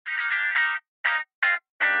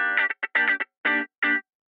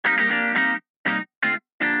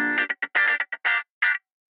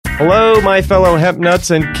Hello, my fellow hemp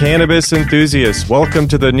nuts and cannabis enthusiasts. Welcome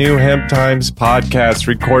to the new Hemp Times podcast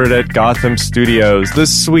recorded at Gotham Studios, the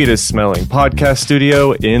sweetest smelling podcast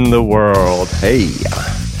studio in the world. Hey.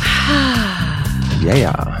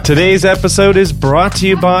 Yeah. Today's episode is brought to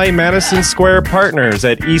you by Madison Square Partners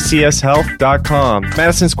at ECSHealth.com.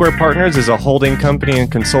 Madison Square Partners is a holding company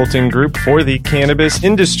and consulting group for the cannabis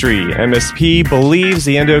industry. MSP believes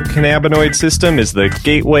the endocannabinoid system is the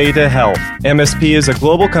gateway to health. MSP is a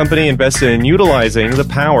global company invested in utilizing the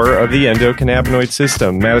power of the endocannabinoid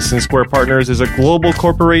system. Madison Square Partners is a global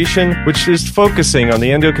corporation which is focusing on the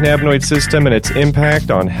endocannabinoid system and its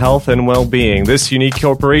impact on health and well-being. This unique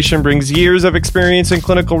corporation brings years of experience in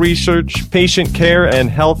clinical research, patient care, and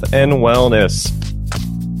health and wellness.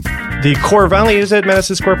 The core values at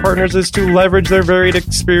Madison Square Partners is to leverage their varied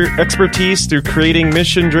expertise through creating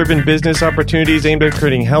mission-driven business opportunities aimed at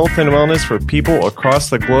creating health and wellness for people across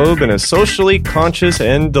the globe in a socially conscious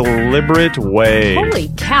and deliberate way.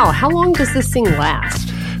 Holy cow, how long does this thing last?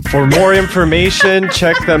 For more information,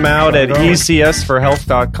 check them out at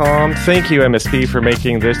ecsforhealth.com. Thank you, MSP, for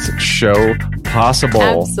making this show possible.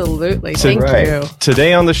 Absolutely. Thank you.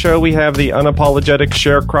 Today on the show, we have the unapologetic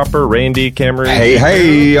sharecropper, Randy Cameron.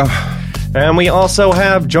 Hey. And we also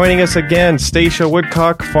have, joining us again, Stacia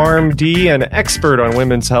Woodcock, PharmD, an expert on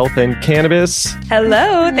women's health and cannabis.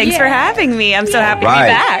 Hello. Thanks for having me. I'm so happy to be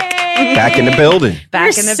back. Back in the building.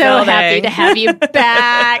 We're so happy to have you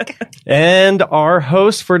back. And our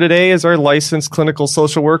host for today is our licensed clinical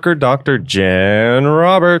social worker, Dr. Jen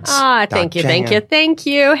Roberts. Thank you.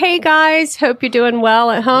 Hey, guys. Hope you're doing well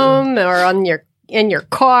at home or in your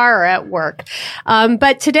car or at work.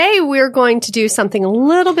 But today we're going to do something a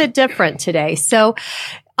little bit different today. So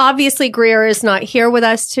obviously Greer is not here with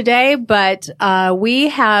us today, but we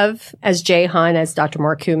have, as Jahan, as Dr.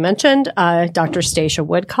 Marcoux mentioned, Dr. Stacia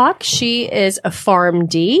Woodcock. She is a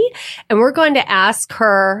PharmD, and we're going to ask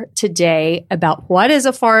her today about what is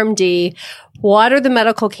a PharmD. What are the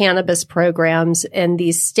medical cannabis programs in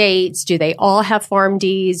these states? Do they all have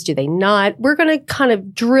PharmDs? Do they not? We're going to kind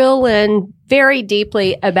of drill in very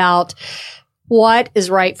deeply about what is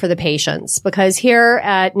right for the patients, because here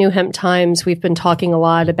at New Hemp Times, we've been talking a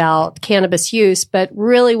lot about cannabis use, but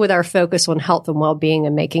really with our focus on health and well-being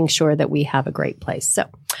and making sure that we have a great place. So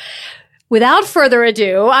without further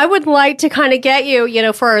ado, I would like to kind of get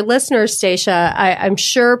you, for our listeners, Stacia, I'm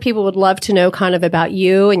sure people would love to know kind of about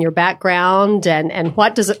you and your background and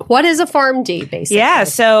what is a PharmD, basically? Yeah,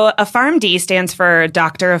 so a PharmD stands for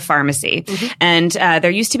Doctor of Pharmacy. Mm-hmm. And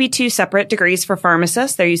there used to be two separate degrees for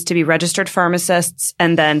pharmacists. There used to be registered pharmacists,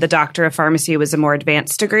 and then the Doctor of Pharmacy was a more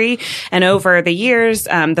advanced degree. And over the years,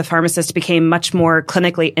 the pharmacist became much more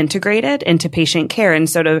clinically integrated into patient care. And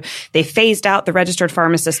so they phased out the registered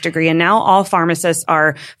pharmacist degree, and now all pharmacists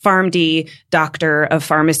are PharmD, Doctor of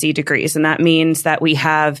Pharmacy degrees. And that means that we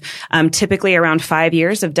have typically around 5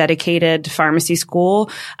 years of dedicated pharmacy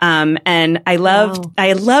school. And I love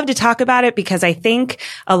to talk about it because I think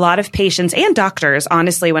a lot of patients and doctors,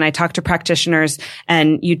 honestly, when I talk to practitioners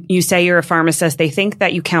and you say you're a pharmacist, they think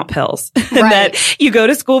that you count pills, that you go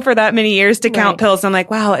to school for that many years to count pills. I'm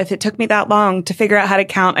like, wow, if it took me that long to figure out how to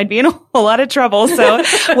count, I'd be in a whole lot of trouble. So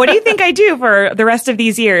what do you think I do for the rest of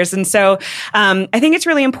these years? And so I think it's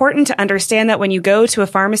really important to understand that when you go to a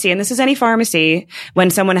pharmacy, and this is any pharmacy, when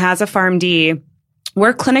someone has a PharmD,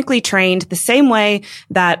 we're clinically trained the same way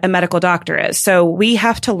that a medical doctor is. So we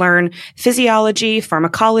have to learn physiology,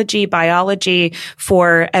 pharmacology, biology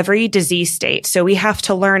for every disease state. So we have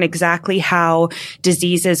to learn exactly how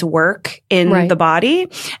diseases work in the body.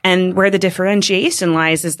 And where the differentiation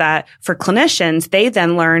lies is that for clinicians, they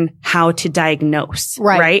then learn how to diagnose,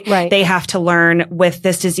 right? They have to learn with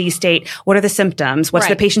this disease state, what are the symptoms? What's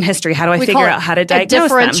the patient history? How do I figure out how to diagnose them? A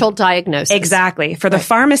differential diagnosis. Exactly. For the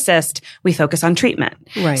pharmacist, we focus on treatment.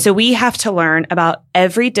 So we have to learn about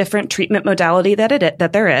every different treatment modality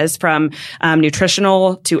that there is, from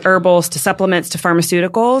nutritional to herbals to supplements to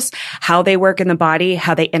pharmaceuticals, how they work in the body,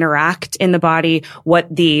 how they interact in the body,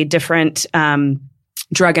 what the different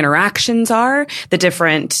drug interactions are, the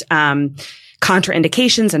different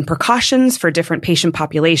contraindications and precautions for different patient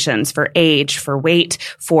populations, for age, for weight,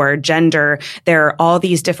 for gender. There are all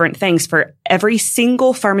these different things for every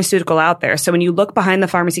single pharmaceutical out there. So when you look behind the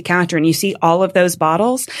pharmacy counter and you see all of those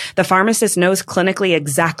bottles, the pharmacist knows clinically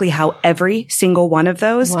exactly how every single one of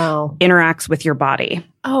those interacts with your body.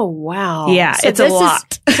 Oh, wow. Yeah, so it's a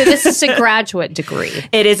lot. So this is a graduate degree.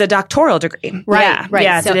 It is a doctoral degree. Right.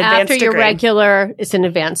 Yeah, it's so an advanced after your degree. regular, it's an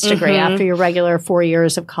advanced degree. After your regular 4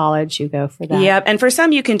 years of college, you go for that. Yep. And for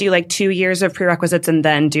some, you can do like 2 years of prerequisites and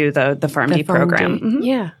then do the PharmD program.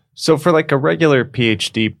 Yeah. So for like a regular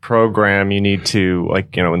PhD program, you need to,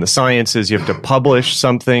 like, in the sciences, you have to publish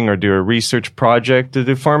something or do a research project.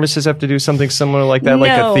 Do pharmacists have to do something similar like that,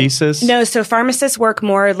 like a thesis? No, so pharmacists work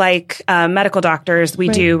more like medical doctors. We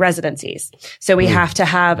do residencies. So we have to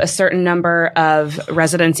have a certain number of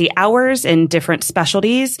residency hours in different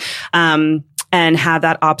specialties. And have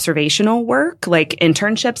that observational work, like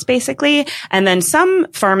internships, basically. And then some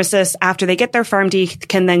pharmacists, after they get their PharmD,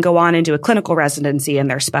 can then go on and do a clinical residency in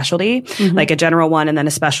their specialty, like a general one and then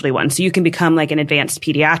a specialty one. So you can become like an advanced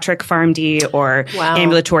pediatric PharmD or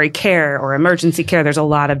ambulatory care or emergency care. There's a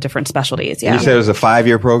lot of different specialties. Yeah. You said it was a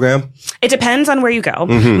 5-year program? It depends on where you go.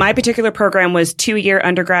 My particular program was 2-year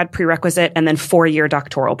undergrad prerequisite and then 4-year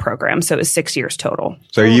doctoral program. So it was 6 years total.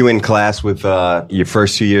 So are you in class with your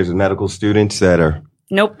first 2 years of medical students that are...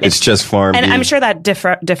 Nope. It's just PharmD. And I'm sure that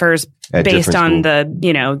differs based on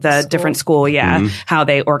the different school, how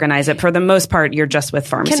they organize it. For the most part, you're just with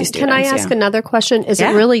pharmacy students. Can I ask another question? Is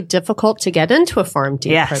it really difficult to get into a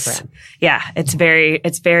PharmD program? Yeah, it's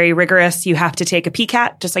very rigorous. You have to take a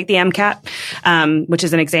PCAT, just like the MCAT, which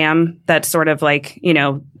is an exam that's sort of like,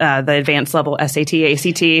 the advanced level SAT,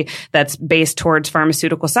 ACT that's based towards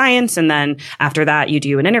pharmaceutical science. And then after that, you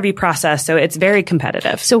do an interview process. So it's very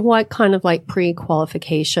competitive. So what kind of like pre-qualifications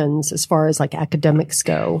as far as like academics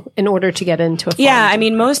go in order to get into a PharmD? Yeah, I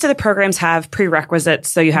mean, most of the programs have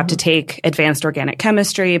prerequisites. So you have to take advanced organic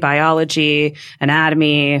chemistry, biology,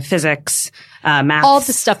 anatomy, physics, math. All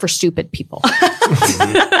the stuff for stupid people.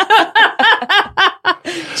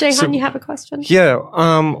 Jehan, you have a question? Yeah.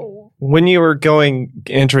 When you were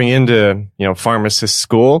entering into, pharmacist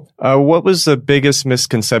school, what was the biggest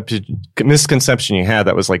misconception you had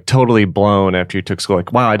that was like totally blown after you took school?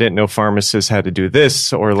 Like, wow, I didn't know pharmacists had to do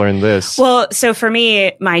this or learn this. Well, so for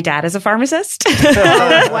me, my dad is a pharmacist.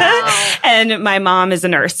 Oh, wow. And my mom is a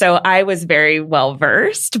nurse. So I was very well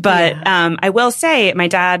versed, but, I will say my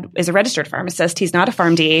dad is a registered pharmacist. He's not a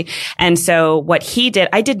PharmD. And so what he did,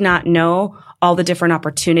 I did not know all the different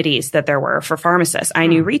opportunities that there were for pharmacists. I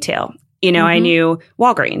knew retail. I knew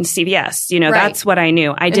Walgreens, CVS, that's what I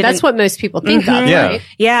knew. And that's what most people think of, right?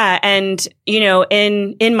 Yeah. And,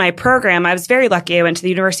 in my program, I was very lucky. I went to the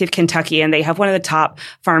University of Kentucky and they have one of the top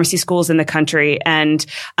pharmacy schools in the country. And,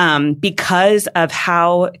 because of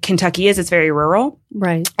how Kentucky is, it's very rural.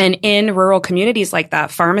 Right. And in rural communities like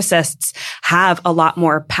that, pharmacists have a lot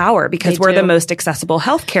more power because we're the most accessible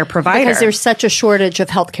healthcare provider. Because there's such a shortage of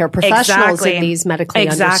healthcare professionals in these medically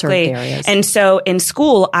underserved areas. And so in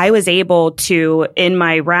school, I was able to, in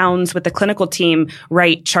my rounds with the clinical team,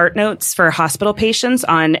 write chart notes for hospital patients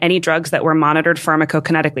on any drugs that were monitored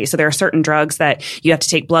pharmacokinetically. So there are certain drugs that you have to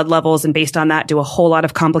take blood levels and based on that, do a whole lot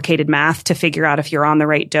of complicated math to figure out if you're on the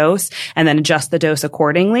right dose and then adjust the dose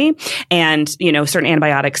accordingly. And, certain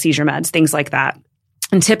antibiotics, seizure meds, things like that.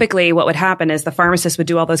 And typically what would happen is the pharmacist would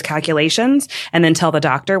do all those calculations and then tell the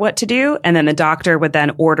doctor what to do. And then the doctor would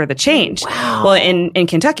then order the change. Wow. Well, in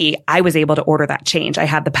Kentucky, I was able to order that change. I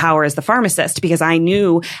had the power as the pharmacist because I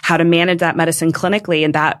knew how to manage that medicine clinically.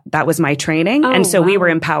 And that was my training. And so we were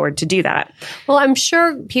empowered to do that. Well, I'm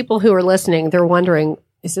sure people who are listening, they're wondering,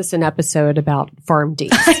 is this an episode about PharmD?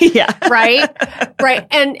 Yeah. Right? Right.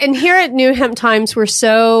 And here at New Hemp Times, we're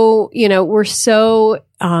so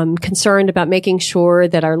concerned about making sure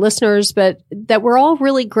that our listeners, but that we're all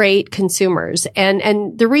really great consumers.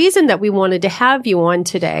 And the reason that we wanted to have you on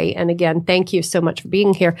today, and again, thank you so much for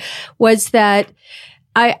being here, was that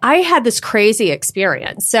I had this crazy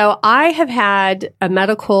experience. So I have had a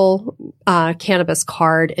medical cannabis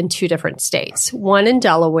card in 2 different states, one in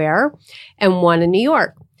Delaware and one in New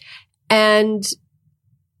York. And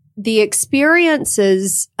the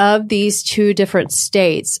experiences of these 2 different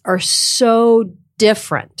states are so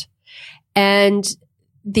different. And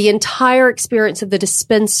the entire experience of the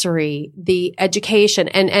dispensary, the education,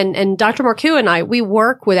 and Dr. Marcoux and I, we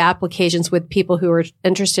work with applications with people who are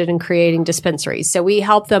interested in creating dispensaries. So we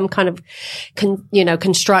help them kind of,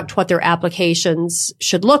 construct what their applications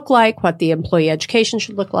should look like, what the employee education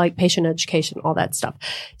should look like, patient education, all that stuff.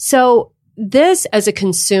 So this as a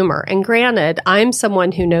consumer, and granted, I'm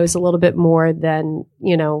someone who knows a little bit more than,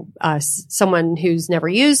 someone who's never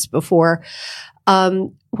used before.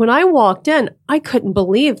 When I walked in, I couldn't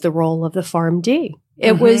believe the role of the PharmD.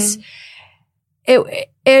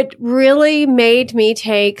 It really made me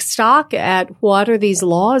take stock at what are these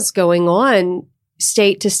laws going on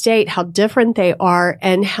state to state, how different they are,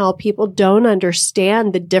 and how people don't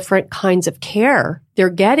understand the different kinds of care they're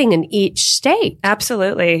getting in each state.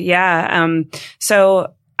 Absolutely. Yeah.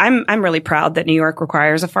 So I'm really proud that New York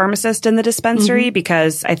requires a pharmacist in the dispensary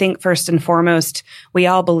because I think first and foremost, we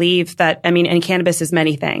all believe that, and cannabis is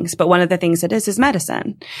many things, but one of the things it is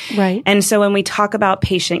medicine. Right. And so when we talk about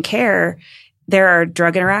patient care, there are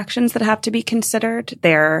drug interactions that have to be considered.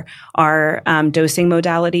 There are dosing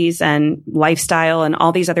modalities and lifestyle and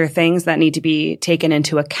all these other things that need to be taken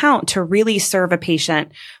into account to really serve a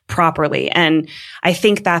patient properly. And I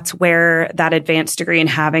think that's where that advanced degree in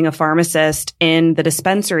having a pharmacist in the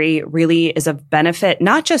dispensary really is of benefit,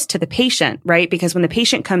 not just to the patient, right? Because when the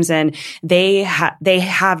patient comes in, they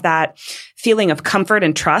have that feeling of comfort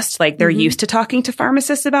and trust, like they're used to talking to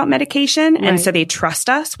pharmacists about medication. Right. And so they trust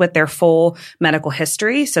us with their full medical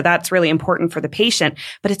history. So that's really important for the patient,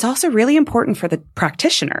 but it's also really important for the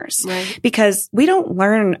practitioners because we don't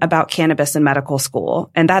learn about cannabis in medical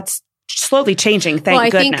school. And that's slowly changing.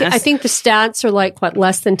 Thank goodness. I think the stats are like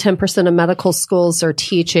less than 10% of medical schools are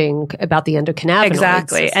teaching about the endocannabinoids.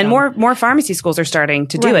 Exactly. system. And more pharmacy schools are starting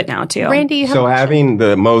to do it now too. Randy, you have So having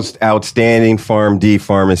the most outstanding PharmD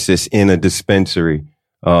pharmacist in a dispensary,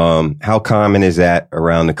 how common is that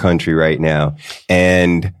around the country right now?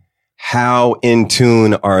 And how in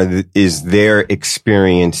tune is their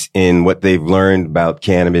experience in what they've learned about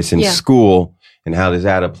cannabis in school, and how does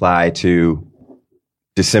that apply to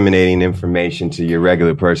disseminating information to your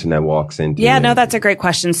regular person that walks into Yeah, no, that's a great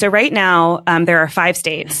question. So right now, there are 5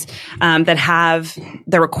 states that have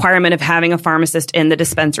the requirement of having a pharmacist in the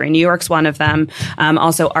dispensary. New York's one of them.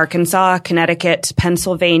 Also Arkansas, Connecticut,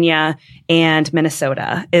 Pennsylvania, and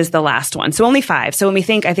Minnesota is the last one. So only 5. So when we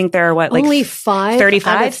think, I think there are only 5?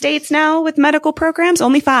 35 states now with medical programs.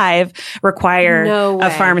 Only 5 require No a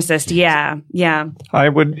way. pharmacist. Yeah. I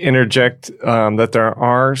would interject that there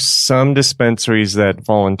are some dispensaries that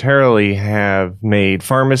voluntarily have made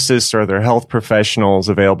pharmacists or their health professionals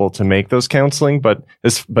available to make those counseling, but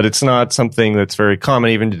it's not something that's very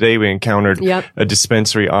common. Even today, we encountered a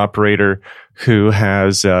dispensary operator who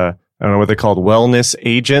has I don't know what they're called, wellness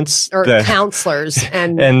agents or counselors,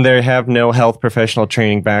 and they have no health professional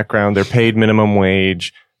training background. They're paid minimum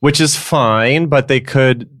wage, which is fine, but they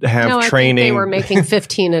could have training. I think they were making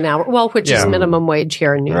 $15 an hour, which is minimum wage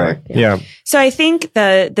here in New York. Yeah. So I think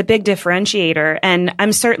the big differentiator, and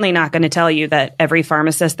I'm certainly not going to tell you that every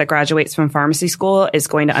pharmacist that graduates from pharmacy school is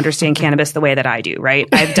going to understand cannabis the way that I do, right?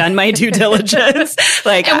 I've done my due diligence.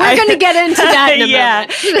 And we're going to get into that in a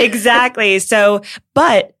moment. Exactly. So,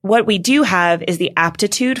 but what we do have is the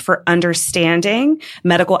aptitude for understanding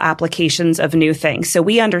medical applications of new things. So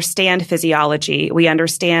we understand physiology. We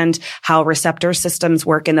understand how receptor systems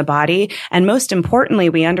work in the body. And most importantly,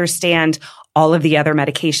 we understand all of the other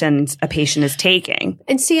medications a patient is taking.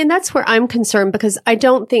 And that's where I'm concerned, because I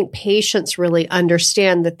don't think patients really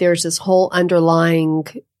understand that there's this whole underlying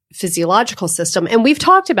physiological system. And we've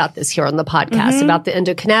talked about this here on the podcast about the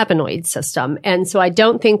endocannabinoid system. And so I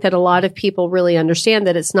don't think that a lot of people really understand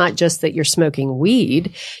that it's not just that you're smoking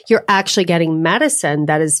weed, you're actually getting medicine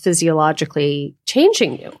that is physiologically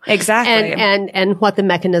changing you. Exactly. And what the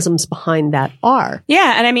mechanisms behind that are.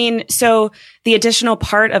 Yeah. And so the additional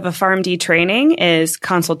part of a PharmD training is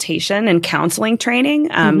consultation and counseling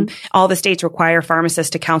training. All the states require pharmacists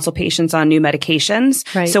to counsel patients on new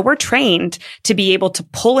medications. Right. So we're trained to be able to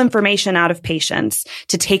pull information out of patients,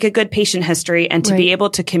 to take a good patient history, and to be able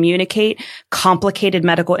to communicate complicated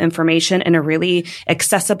medical information in a really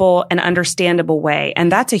accessible and understandable way.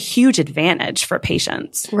 And that's a huge advantage for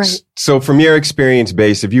patients. Right. So from your experience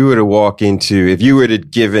base, if you were to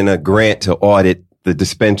given a grant to audit the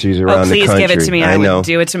dispensaries around the country. Please give it to me. I would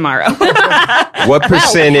do it tomorrow. What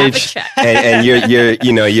percentage, and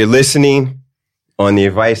you're listening on the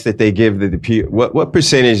advice that they give the people, what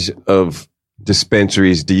percentage of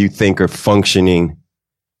dispensaries do you think are functioning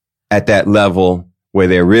at that level where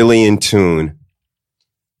they're really in tune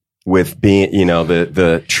with being,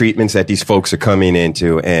 the treatments that these folks are coming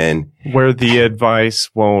into, and where the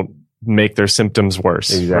advice won't make their symptoms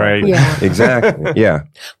worse, right? Yeah. Exactly. Yeah.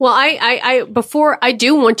 Well, I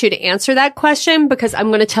do want you to answer that question, because I'm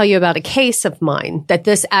going to tell you about a case of mine that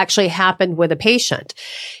this actually happened with a patient.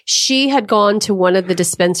 She had gone to one of the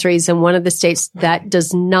dispensaries in one of the states that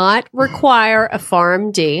does not require a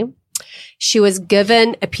PharmD. She was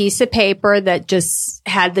given a piece of paper that just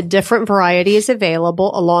had the different varieties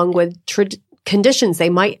available, along with conditions they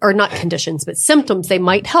might, or not conditions, but symptoms they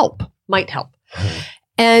might help.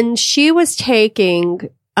 And she was taking,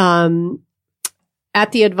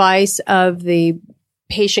 at the advice of the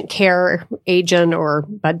patient care agent or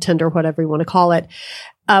bud tender, whatever you want to call it,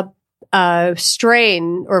 a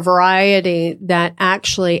strain or variety that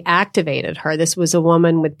actually activated her. This was a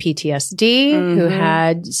woman with PTSD who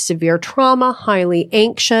had severe trauma, highly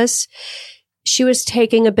anxious. she was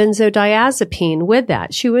taking a benzodiazepine with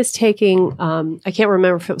that. She was taking, I can't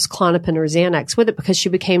remember if it was Klonopin or Xanax with it because she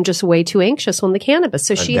became just way too anxious on the cannabis.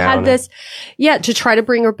 So she had this, to try to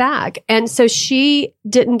bring her back. And so she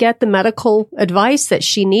didn't get the medical advice that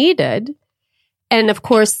she needed. And of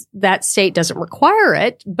course, that state doesn't require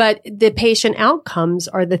it, but the patient outcomes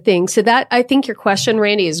are the thing. So that, I think your question,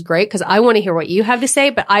 Randy, is great because I want to hear what you have to say,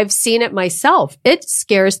 but I've seen it myself. It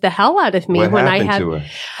scares the hell out of me what happened to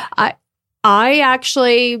her? I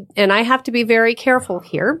actually, and I have to be very careful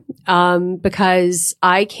here, because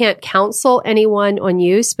I can't counsel anyone on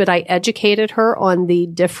use, but I educated her on the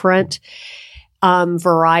different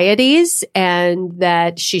varieties and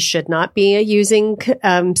that she should not be using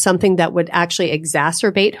something that would actually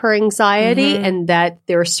exacerbate her anxiety and that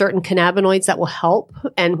there are certain cannabinoids that will help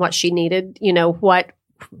and what she needed,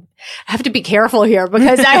 I have to be careful here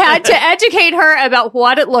because I had to educate her about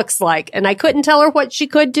what it looks like. And I couldn't tell her what she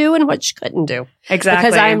could do and what she couldn't do. Exactly.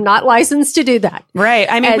 Because I am not licensed to do that. Right.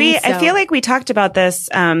 I mean, I feel like we talked about this,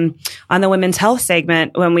 on the women's health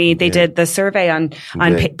segment when they did the survey on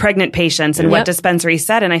pregnant patients and what dispensaries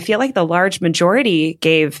said. And I feel like the large majority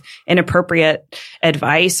gave inappropriate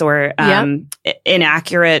advice or,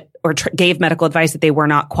 inaccurate or gave medical advice that they were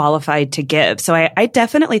not qualified to give. So I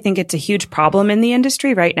definitely think it's a huge problem in the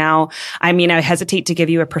industry right now. I mean, I hesitate to give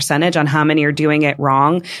you a percentage on how many are doing it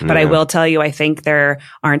wrong, but I will tell you, I think there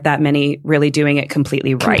aren't that many really doing it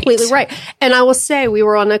completely right. Completely right. And I will say we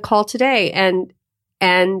were on a call today and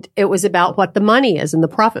it was about what the money is and the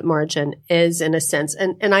profit margin is in a sense.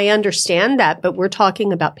 And I understand that, but we're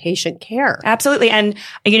talking about patient care. Absolutely. And,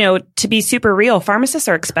 to be super real, pharmacists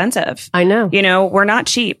are expensive. I know. We're not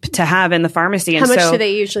cheap to have in the pharmacy. And how much do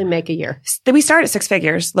they usually make a year? We start at 6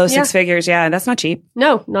 figures, low 6 figures. Yeah, that's not cheap.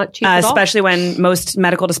 No, not cheap at all. Especially when most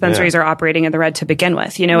medical dispensaries are operating in the red to begin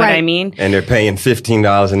with. You know what I mean? And they're paying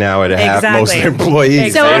 $15 an hour to have most of their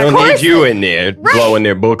employees. So they don't need you in there blowing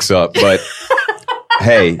their books up, but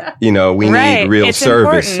hey, we need real it's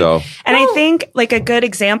service. Important. So, and I think like a good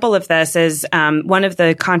example of this is one of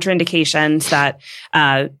the contraindications that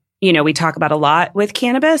we talk about a lot with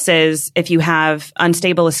cannabis is if you have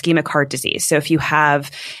unstable ischemic heart disease. So if you have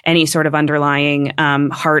any sort of underlying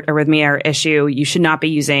heart arrhythmia or issue, you should not be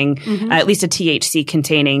using at least a THC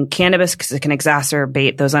containing cannabis because it can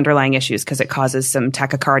exacerbate those underlying issues because it causes some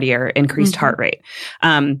tachycardia or increased heart rate.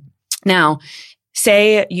 Now,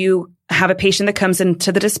 say you have a patient that comes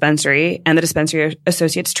into the dispensary and the dispensary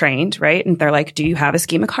associate's trained, right? And they're like, do you have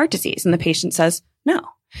ischemic heart disease? And the patient says, no.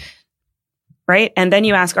 Right. And then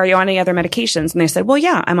you ask, are you on any other medications? And they said, well,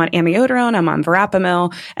 yeah, I'm on amiodarone, I'm on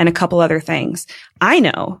verapamil and a couple other things. I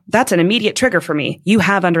know that's an immediate trigger for me. You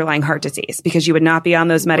have underlying heart disease because you would not be on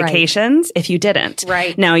those medications if you didn't.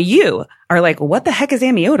 Right. Now you are like, what the heck is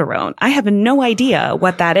amiodarone? I have no idea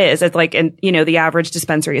what that is. It's like, the average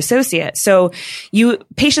dispensary associate. So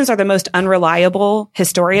patients are the most unreliable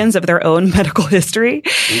historians of their own medical history.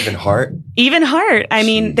 Even heart. I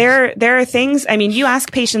mean, there are things, you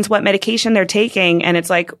ask patients what medication they're taking and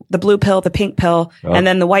it's like the blue pill, the pink pill, and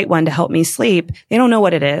then the white one to help me sleep. They don't know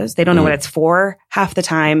what it is. They don't know what it's for half the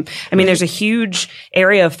time. There's a huge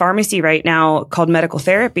area of pharmacy right now called medical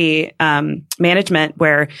therapy, management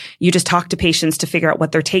where you just talk to patients to figure out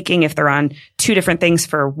what they're taking if they're on 2 different things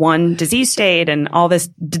for one disease state and all these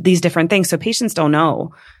different things. So patients don't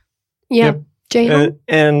know. Yeah. Yep.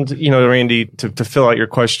 And Randy, to fill out your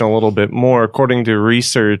question a little bit more, according to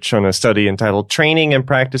research on a study entitled Training and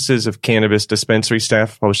Practices of Cannabis Dispensary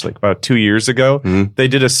Staff, published like about 2 years ago, they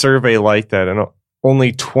did a survey like that. And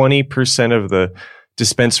only 20% of the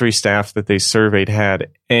dispensary staff that they surveyed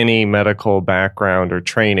had any medical background or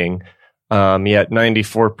training. Yet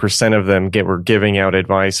 94% of them were giving out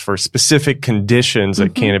advice for specific conditions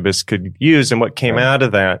that cannabis could use. And what came out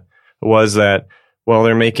of that was that, well,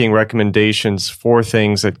 they're making recommendations for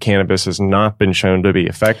things that cannabis has not been shown to be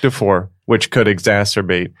effective for, which could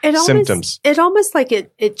exacerbate symptoms. It almost like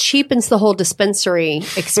it cheapens the whole dispensary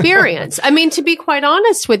experience. To be quite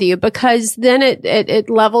honest with you, because then it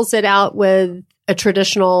levels it out with a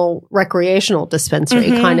traditional recreational dispensary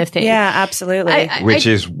kind of thing. Yeah, absolutely. Which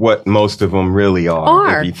is what most of them really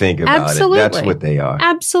are. If you think about it. That's what they are.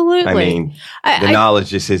 Absolutely. The knowledge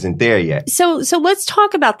just isn't there yet. So let's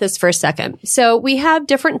talk about this for a second. So we have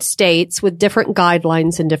different states with different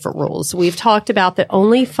guidelines and different rules. We've talked about that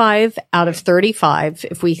only 5 out of 35,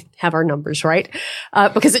 if we have our numbers right,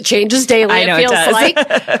 because it changes daily, I know it feels it does. like,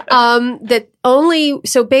 that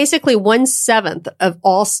so basically 1/7 of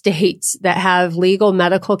all states that have legal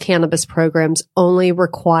medical cannabis programs only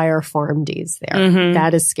require PharmDs there. Mm-hmm.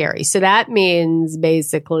 That is scary. So that means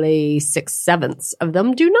basically 6/7 of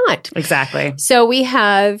them do not. Exactly. So we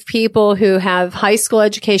have people who have high school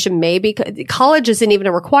education, maybe college isn't even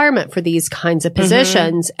a requirement for these kinds of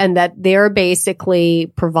positions, and that they're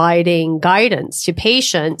basically providing guidance to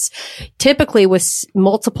patients, typically with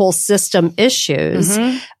multiple system issues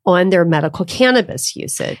on their medical cannabis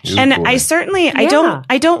usage. And I certainly, I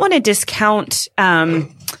don't want to discount,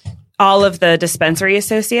 all of the dispensary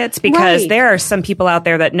associates, because there are some people out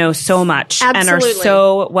there that know so much and are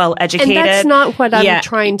so well educated. And that's not what I'm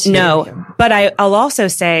trying to do. But I'll also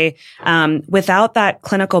say, without that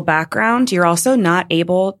clinical background, you're also not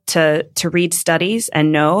able to read studies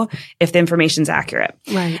and know if the information's accurate.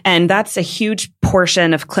 Right. And that's a huge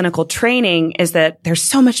portion of clinical training, is that there's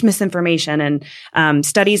so much misinformation and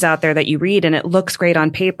studies out there that you read and it looks great on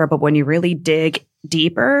paper, but when you really dig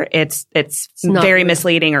deeper, it's very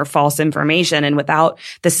misleading or false information. And without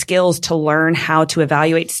the skills to learn how to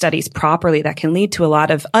evaluate studies properly, that can lead to a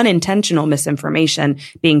lot of unintentional misinformation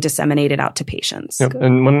being disseminated out to patients. Yep.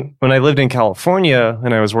 And when I lived in California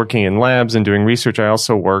and I was working in labs and doing research, I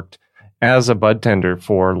also worked as a bud tender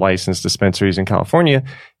for licensed dispensaries in California.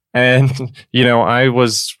 And, I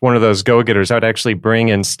was one of those go-getters. I would actually bring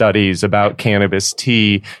in studies about cannabis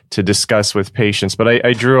tea to discuss with patients. But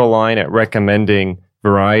I drew a line at recommending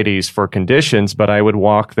varieties for conditions, but I would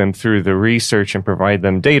walk them through the research and provide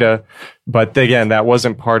them data. But again, that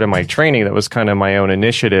wasn't part of my training. That was kind of my own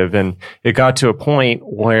initiative. And it got to a point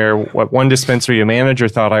where one dispensary manager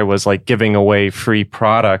thought I was like giving away free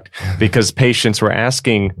product because patients were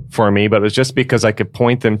asking for me, but it was just because I could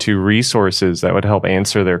point them to resources that would help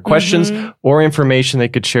answer their questions or information they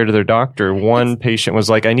could share to their doctor. One patient was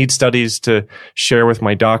like, I need studies to share with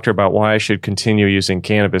my doctor about why I should continue using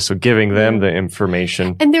cannabis. So giving them the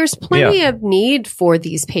information. And there's plenty of need for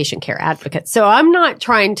these patient care advocates. So I'm not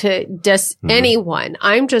trying to diss anyone.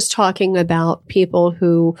 I'm just talking about people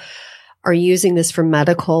who are using this for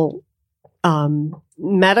medical,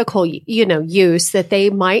 use, that they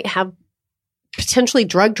might have potentially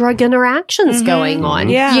drug interactions going on.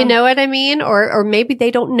 Yeah. You know what I mean? Or maybe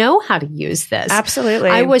they don't know how to use this.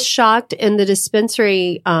 Absolutely. I was shocked in the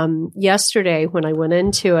dispensary, yesterday when I went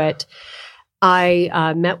into it.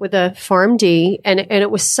 I met with a PharmD and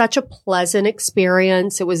it was such a pleasant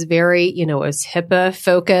experience. It was very, it was HIPAA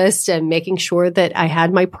focused and making sure that I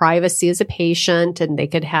had my privacy as a patient, and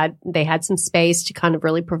they had some space to kind of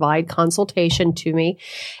really provide consultation to me.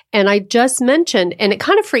 And I just mentioned, and it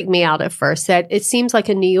kind of freaked me out at first, that it seems like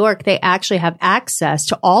in New York, they actually have access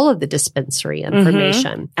to all of the dispensary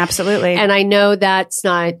information. Absolutely. And I know that's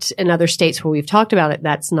not in other states where we've talked about it,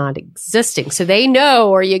 that's not existing. So they know,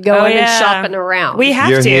 or you go in and shopping around. We have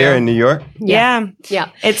You're to. here in New York? Yeah.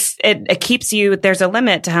 It keeps you, there's a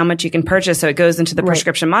limit to how much you can purchase. So it goes into the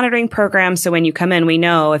prescription monitoring program. So when you come in, we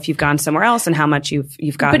know if you've gone somewhere else and how much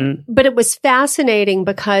you've gotten. But it was fascinating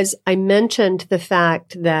because I mentioned the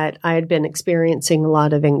fact that I had been experiencing a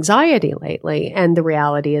lot of anxiety lately. And the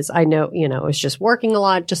reality is, I know, I was just working a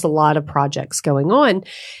lot, just a lot of projects going on.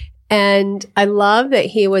 And I love that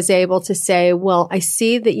he was able to say, well, I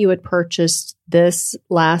see that you had purchased this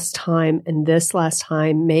last time and this last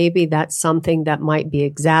time. Maybe that's something that might be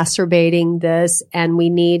exacerbating this. And we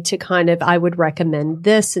need to I would recommend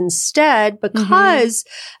this instead because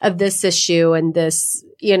of this issue and this,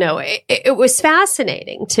 it was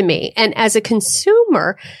fascinating to me. And as a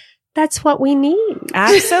consumer, that's what we need.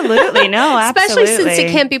 Absolutely. No, absolutely. Especially since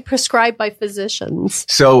it can't be prescribed by physicians.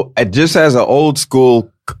 So just as an old school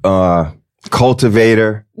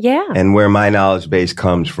cultivator, and where my knowledge base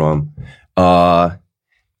comes from, I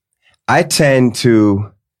tend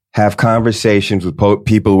to have conversations with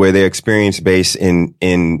people where their experience base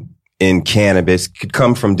in cannabis could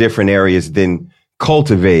come from different areas than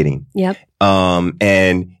cultivating. Yep.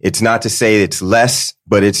 And it's not to say it's less,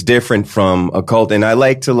 but it's different from a cult. And I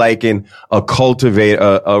like to liken a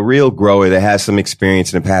cultivator, a real grower that has some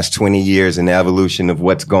experience in the past 20 years in the evolution of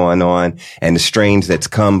what's going on and the strains that's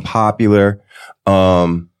come popular.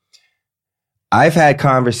 I've had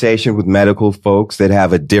conversation with medical folks that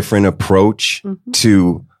have a different approach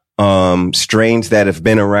to, strains that have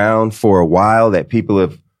been around for a while that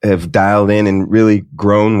people have dialed in and really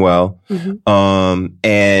grown well.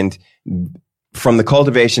 And from the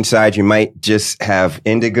cultivation side, you might just have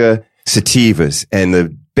indica sativas and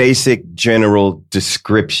the basic general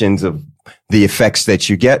descriptions of the effects that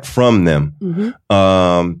you get from them.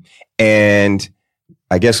 And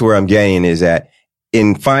I guess where I'm getting is that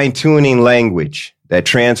in fine tuning language that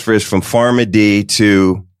transfers from PharmD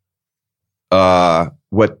to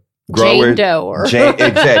what growers, Jane Doe or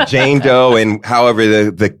Jane Doe, and however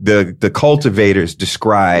the cultivators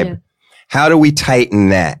describe. Yeah. How do we tighten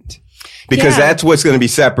that? Because that's what's going to be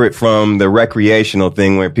separate from the recreational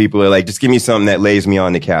thing where people are like, just give me something that lays me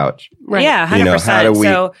on the couch. Right. Yeah, 100%. You know, how do we-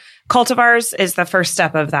 So cultivars is the first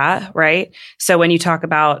step of that, right? So when you talk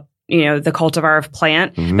about, the cultivar of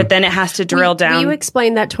plant, but then it has to drill down. Will you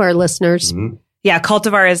explain that to our listeners? Mm-hmm. Yeah,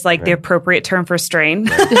 cultivar is like the appropriate term for strain.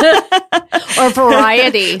 Or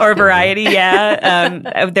variety. Or variety,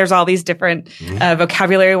 yeah. There's all these different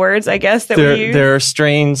vocabulary words, I guess, that we use. There are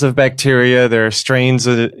strains of bacteria. There are strains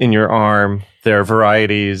in your arm. There are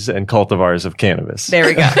varieties and cultivars of cannabis. There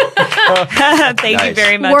we go. Thank you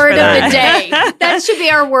very much Word for that. of the day. That should be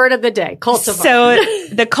our word of the day. Cultivar. So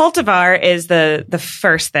the cultivar is the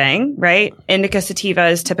first thing, right? Indica sativa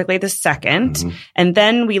is typically the second. And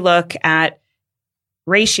then we look at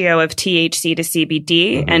ratio of THC to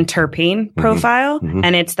CBD and terpene profile.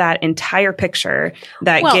 And it's that entire picture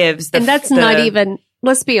that gives and that's not even,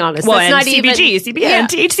 let's be honest. Well, that's and not CBG, even, CBD, and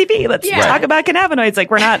THCP. Let's Yeah. talk about cannabinoids. Like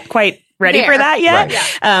we're not quite ready for that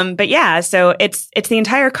yet. Right. But yeah, so it's the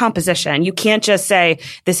entire composition. You can't just say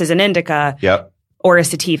this is an indica. Yep. Or a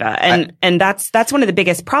sativa. And that's one of the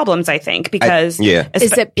biggest problems, I think, because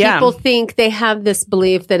is that people think they have this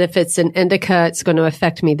belief that if it's an indica, it's going to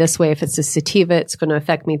affect me this way. If it's a sativa, it's going to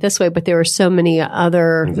affect me this way. But there are so many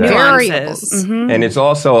other variables. Mm-hmm. And it's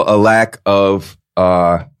also a lack of,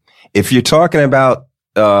 if you're talking about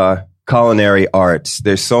culinary arts,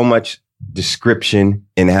 there's so much description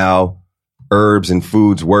in how herbs and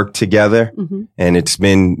foods work together, and it's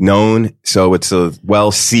been known. So it's a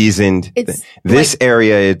well seasoned. This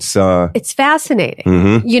area, it's fascinating.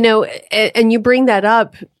 And you bring that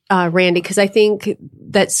up, Randy, because I think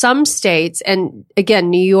that some states, and again,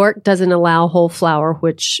 New York doesn't allow whole flower,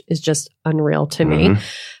 which is just unreal to me.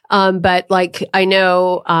 But like I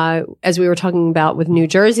know, as we were talking about with New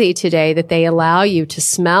Jersey today, that they allow you to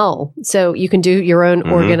smell. So you can do your own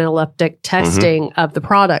organoleptic testing of the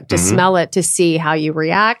product to smell it, to see how you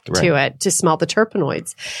react to it, to smell the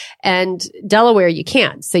terpenoids. And Delaware, you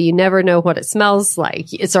can't. So you never know what it smells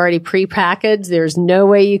like. It's already prepackaged. There's no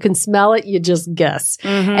way you can smell it. You just guess.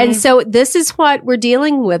 And so this is what we're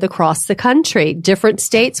dealing with across the country. Different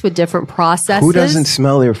states with different processes. Who doesn't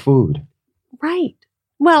smell their food? Right.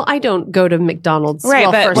 Well, I don't go to McDonald's. Right,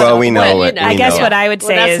 we know it. I guess what I would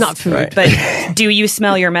say that's is not food. But do you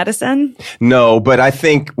smell your medicine? No, but I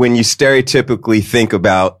think when you stereotypically think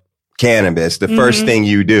about cannabis, the first thing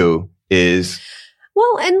you do is...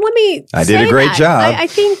 Well, and let me I did a great job. I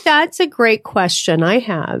think that's a great question I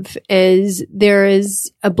have, is there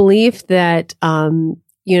is a belief that,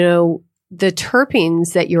 the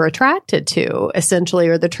terpenes that you're attracted to essentially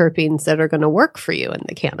are the terpenes that are going to work for you in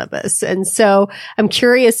the cannabis. And so I'm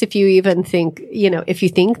curious if you even think, if you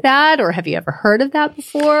think that, or have you ever heard of that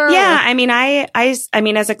before? Yeah. I mean, I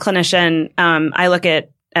mean, as a clinician, I look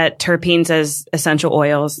at terpenes as essential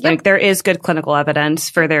oils. Yep. Like there is good clinical evidence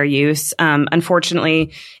for their use.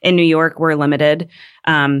 Unfortunately, in New York, we're limited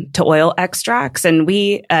to oil extracts, and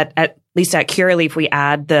we at least at Curaleaf, we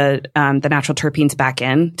add the natural terpenes back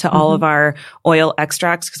in to all of our oil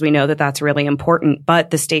extracts because we know that that's really important. But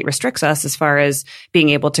the state restricts us as far as being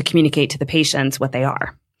able to communicate to the patients what they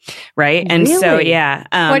are. Right. And so, Really?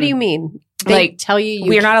 yeah. What do you mean? They tell you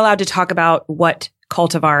we're not allowed to talk about what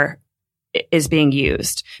cultivar is being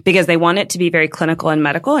used because they want it to be very clinical and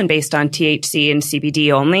medical and based on THC and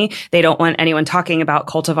CBD only. They don't want anyone talking about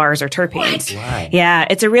cultivars or terpenes. Why? Yeah,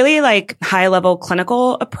 it's a really high level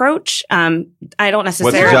clinical approach. I don't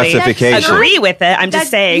necessarily justification? agree with it. I'm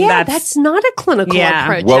just saying that's not a clinical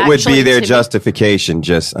approach. What would be actually, their to me. justification?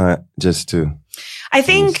 Just to. I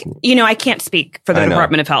think, I can't speak for the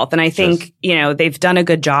Department of Health. And I think, they've done a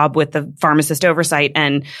good job with the pharmacist oversight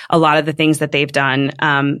and a lot of the things that they've done.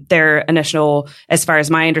 Their initial, as far as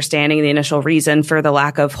my understanding, the initial reason for the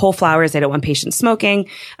lack of whole flowers, they don't want patients smoking.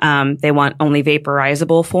 They want only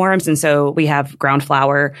vaporizable forms. And so we have ground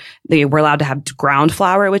flower. We're allowed to have ground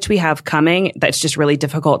flower, which we have coming. That's just really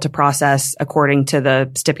difficult to process according to the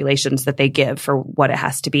stipulations that they give for what it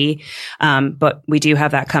has to be. But we do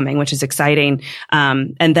have that coming, which is exciting.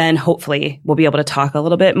 And then hopefully we'll be able to talk a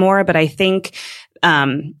little bit more. But I think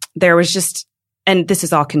there was just, and this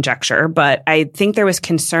is all conjecture, but I think there was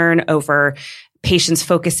concern over patients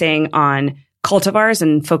focusing on cultivars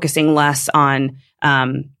and focusing less on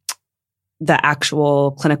the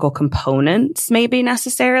actual clinical components maybe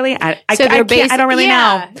necessarily. I don't really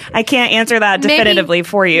know. I can't answer that definitively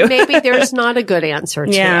for you. Maybe there's not a good answer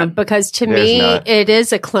to it, because to me, it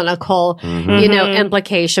is a clinical,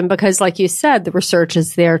 implication, because like you said, the research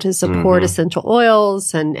is there to support essential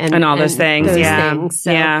oils and all those things.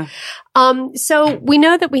 So, so we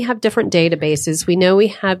know that we have different databases. We know we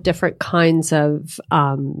have different kinds of,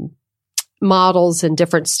 models in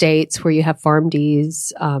different states where you have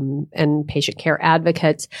PharmDs and patient care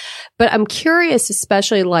advocates. But I'm curious,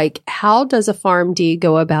 especially like, how does a PharmD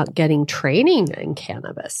go about getting training in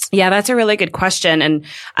cannabis? Yeah, that's a really good question. And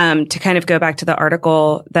to kind of go back to the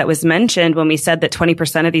article that was mentioned when we said that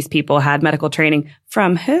 20% of these people had medical training,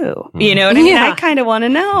 from who? You know what I mean? I kind of want to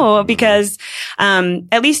know, because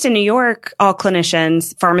at least in New York, all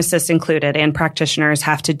clinicians, pharmacists included, and practitioners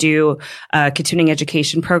have to do a continuing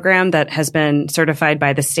education program that has been certified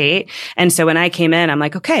by the state. And so when I came in, I'm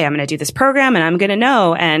like, okay, I'm going to do this program and I'm going to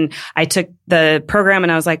know. And I took the program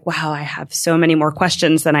and I was like, wow, I have so many more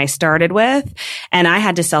questions than I started with. And I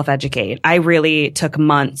had to self-educate. I really took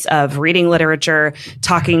months of reading literature,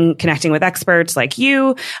 connecting with experts like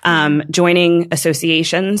you, joining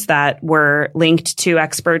associations that were linked to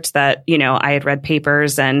experts that, I had read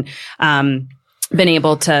papers and, been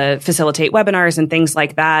able to facilitate webinars and things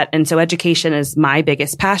like that. And so education is my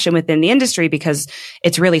biggest passion within the industry, because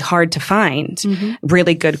it's really hard to find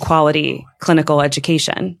really good quality clinical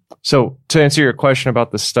education. So to answer your question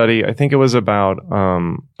about the study, I think it was about,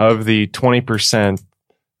 of the 20%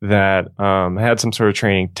 that had some sort of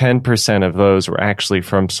training, 10% of those were actually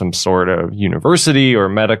from some sort of university or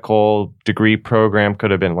medical degree program.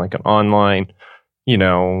 Could have been like an online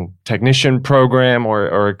technician program,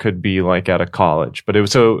 or it could be like at a college. But it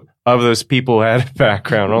was, so of those people who had a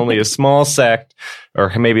background, only a small sect, or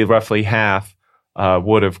maybe roughly half,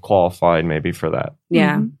 would have qualified maybe for that.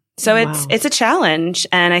 Yeah. So it's a challenge.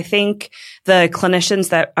 And I think the clinicians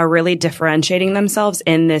that are really differentiating themselves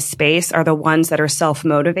in this space are the ones that are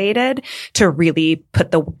self-motivated to really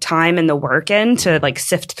put the time and the work in to like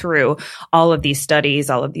sift through all of these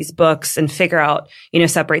studies, all of these books, and figure out,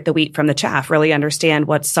 separate the wheat from the chaff, really understand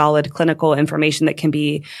what's solid clinical information that can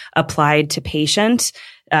be applied to patients,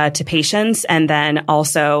 and then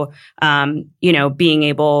also, being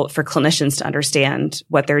able for clinicians to understand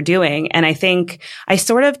what they're doing. And I think I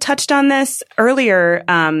sort of touched on this earlier,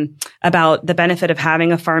 about the benefit of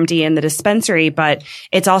having a PharmD in the dispensary, but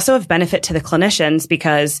it's also of benefit to the clinicians,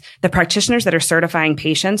 because the practitioners that are certifying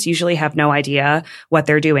patients usually have no idea what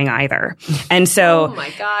they're doing either. And so, oh my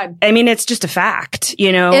God. I mean, it's just a fact,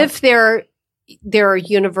 If their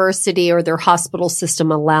university or their hospital system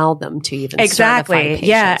allow them to even certify patients.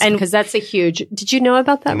 Yeah, and because that's a huge. Did you know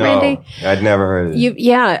about that, No, Randy? I'd never heard of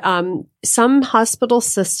it. Some hospital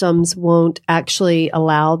systems won't actually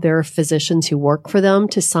allow their physicians who work for them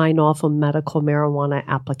to sign off on medical marijuana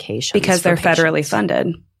applications because they're federally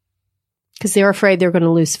funded. Because they're afraid they're going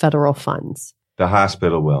to lose federal funds. The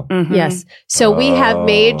hospital will. Mm-hmm. Yes. So we have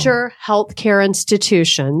major healthcare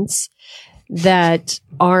institutions that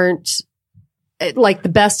aren't like the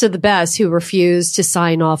best of the best who refuse to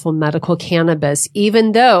sign off on medical cannabis,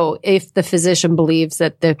 even though if the physician believes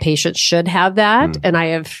that the patient should have that. And I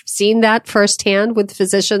have seen that firsthand with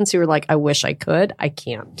physicians who are like, I wish I could, I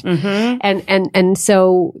can't. And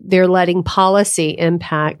so they're letting policy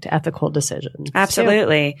impact ethical decisions.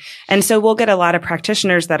 Absolutely. And so we'll get a lot of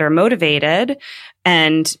practitioners that are motivated,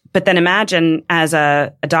 but then imagine as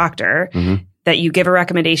a doctor, that you give a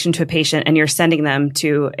recommendation to a patient and you're sending them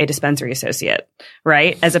to a dispensary associate,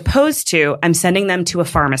 right? As opposed to, I'm sending them to a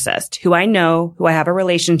pharmacist who I know, who I have a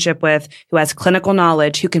relationship with, who has clinical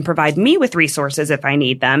knowledge, who can provide me with resources if I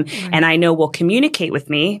need them. And I know will communicate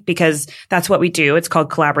with me, because that's what we do. It's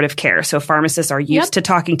called collaborative care. So pharmacists are used to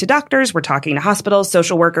talking to doctors. We're talking to hospitals,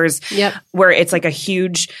 social workers, where it's like a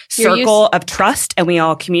huge circle of trust, and we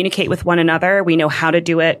all communicate with one another. We know how to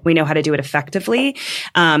do it. We know how to do it effectively.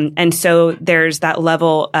 And so there's that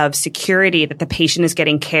level of security that the patient is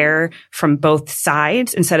getting care from both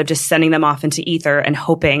sides, instead of just sending them off into ether and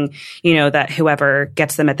hoping, that whoever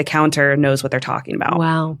gets them at the counter knows what they're talking about.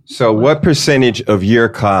 Wow. So what percentage of your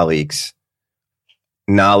colleagues'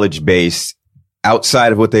 knowledge base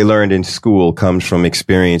outside of what they learned in school comes from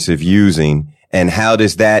experience of using? And how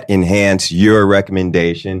does that enhance your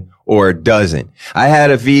recommendation or doesn't? I had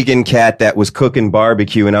a vegan cat that was cooking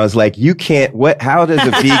barbecue, and I was like, how does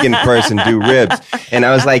a vegan person do ribs? And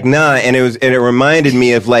I was like, nah. And it reminded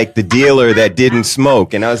me of like the dealer that didn't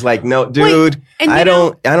smoke. And I was like, no, dude, I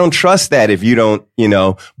don't trust that if you don't,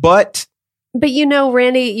 but But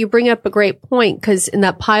Randy, you bring up a great point, because in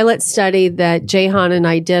that pilot study that Jehan and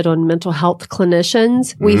I did on mental health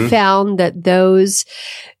clinicians, we found that those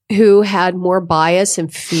who had more bias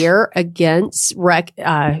and fear against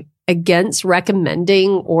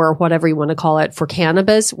recommending, or whatever you want to call it, for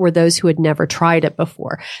cannabis were those who had never tried it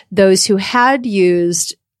before. Those who had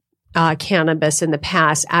used cannabis in the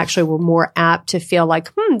past actually were more apt to feel like,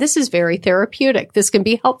 this is very therapeutic. This can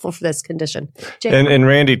be helpful for this condition. And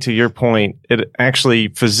Randy, to your point, it actually,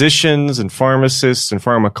 physicians and pharmacists and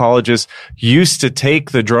pharmacologists used to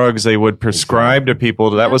take the drugs they would prescribe to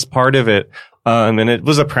people. That was part of it. And it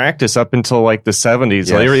was a practice up until like the 70s. Yes.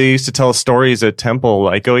 They used to tell stories at Temple,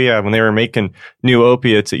 like, oh yeah, when they were making new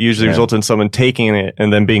opiates, it usually resulted in someone taking it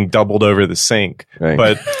and then being doubled over the sink.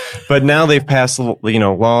 Right. But now they've passed,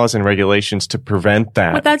 laws and regulations to prevent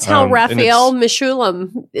that. But that's how Raphael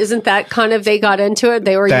Mechoulam, isn't that kind of, they got into it?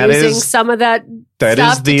 They were using some of that. That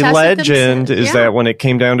is the legend, is that when it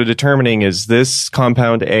came down to determining, is this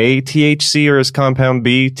compound A THC or is compound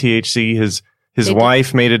B THC, his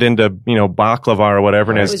wife made it into, baklava or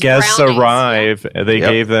whatever. And as guests arrive, they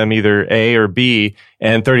gave them either A or B.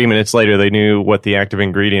 And 30 minutes later, they knew what the active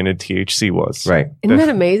ingredient in THC was. Right. Isn't that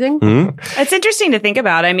amazing? Mm-hmm. It's interesting to think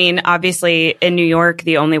about. I mean, obviously in New York,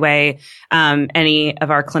 the only way any of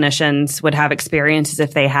our clinicians would have experience is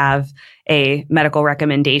if they have a medical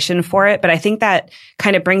recommendation for it. But I think that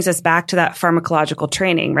kind of brings us back to that pharmacological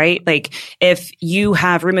training, right? Like if you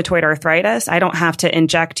have rheumatoid arthritis, I don't have to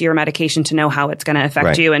inject your medication to know how it's going to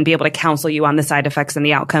affect you and be able to counsel you on the side effects and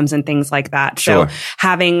the outcomes and things like that. Sure. So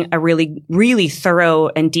having a really, really thorough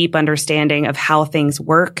and deep understanding of how things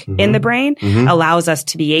work in the brain allows us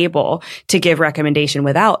to be able to give recommendation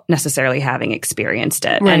without necessarily having experienced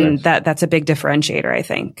it. Right. And that's a big differentiator, I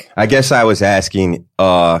think. I guess I was asking,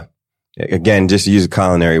 again, just to use a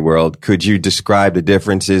culinary world, could you describe the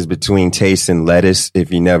differences between taste and lettuce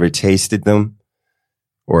if you never tasted them,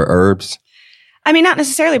 or herbs? I mean, not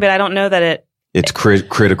necessarily, but I don't know that it's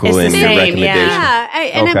critical in your recommendation. Yeah.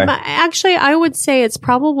 Actually, I would say it's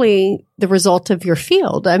probably the result of your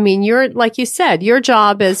field. I mean, like you said, your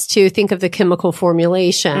job is to think of the chemical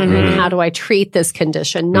formulation and how do I treat this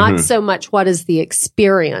condition, not so much what is the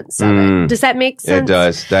experience of it. Does that make sense? It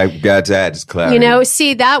does. That's clarity.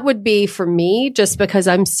 See, that would be for me, just because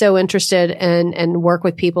I'm so interested and work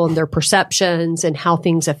with people and their perceptions and how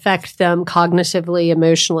things affect them cognitively,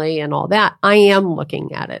 emotionally, and all that. I am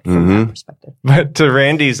looking at it from that perspective. But to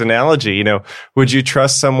Randy's analogy, would you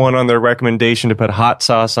trust someone on their recommendation to put hot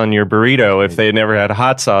sauce on your burrito if they had never had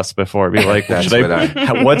hot sauce before? Be like, how's the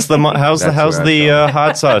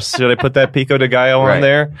hot sauce? Should I put that pico de gallo on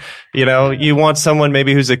there? You want someone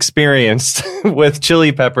maybe who's experienced with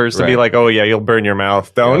chili peppers to be like, oh yeah, you'll burn your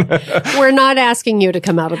mouth. Don't. We're not asking you to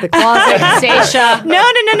come out of the closet, Stacia. No.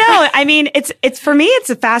 I mean, it's for me,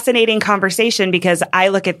 it's a fascinating conversation because I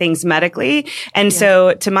look at things medically. And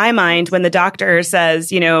so to my mind, when the doctor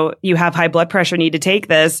says, you have high blood pressure, need to take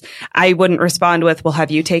this, I wouldn't respond with, well,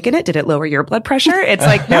 have you taken it? Did it lower your blood pressure? It's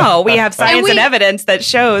like, no, we have science and evidence that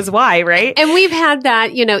shows why, right? And we've had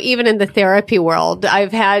that, even in the therapy world.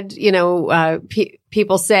 I've had,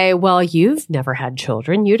 people say, well, you've never had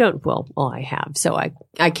children. You don't. Well, I have. So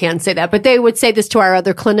I can't say that. But they would say this to our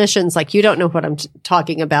other clinicians, like, you don't know what I'm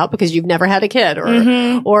talking about because you've never had a kid,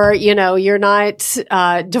 or you're not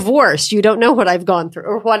divorced. You don't know what I've gone through,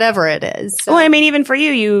 or whatever it is. So. Well, I mean, even for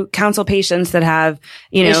you counsel patients that have,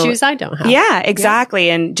 issues I don't have. Yeah, exactly.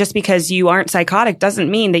 Yeah. And just because you aren't psychotic doesn't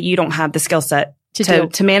mean that you don't have the skill set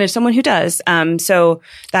to manage someone who does. So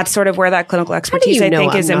that's sort of where that clinical expertise, I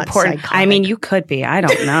think, is important. Psychotic? I mean, you could be. I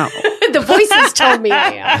don't know. The voices told me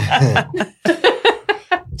I am.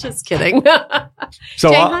 Just kidding.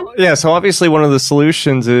 So obviously one of the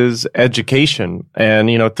solutions is education. And,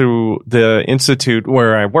 through the institute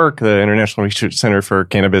where I work, the International Research Center for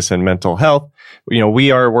Cannabis and Mental Health,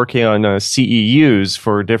 we are working on CEUs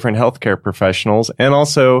for different healthcare professionals and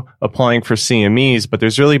also applying for CMEs. But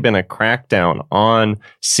there's really been a crackdown on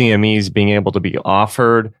CMEs being able to be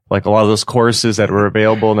offered. Like a lot of those courses that were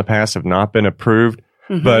available in the past have not been approved.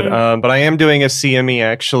 But I am doing a CME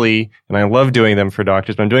actually, and I love doing them for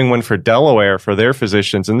doctors, but I'm doing one for Delaware for their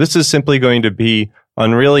physicians. And this is simply going to be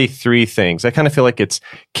on really three things. I kind of feel like it's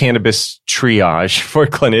cannabis triage for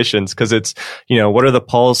clinicians because it's, what are the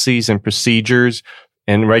policies and procedures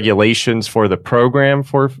and regulations for the program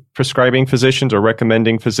for prescribing physicians or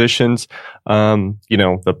recommending physicians,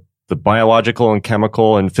 the biological and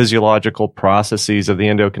chemical and physiological processes of the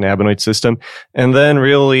endocannabinoid system. And then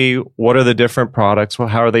really, what are the different products? Well,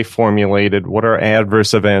 how are they formulated? What are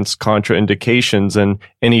adverse events, contraindications, and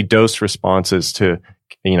any dose responses to,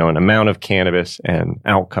 an amount of cannabis and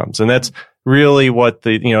outcomes? And that's really what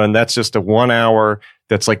and that's just a 1 hour.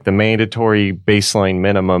 That's like the mandatory baseline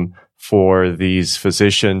minimum for these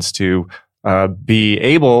physicians to be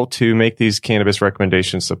able to make these cannabis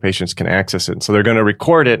recommendations so patients can access it. So they're going to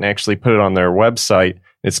record it and actually put it on their website.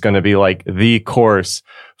 It's going to be like the course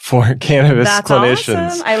for cannabis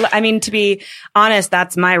clinicians. Awesome. I mean, to be honest,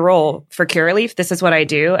 that's my role for Curaleaf. This is what I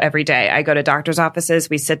do every day. I go to doctors'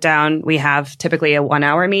 offices. We sit down. We have typically a 1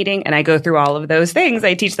 hour meeting, and I go through all of those things.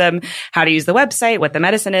 I teach them how to use the website, what the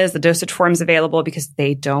medicine is, the dosage forms available, because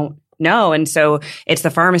they don't know. And so it's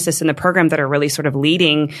the pharmacists in the program that are really sort of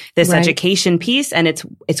leading this education piece. And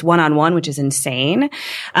it's one-on-one, which is insane.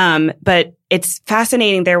 But it's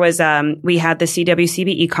fascinating. There was, we had the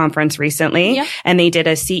CWCBE conference recently, and they did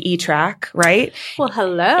a CE track, right? Well,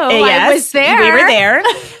 hello. Yes, I was there. We were there.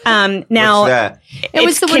 Now, What's that? It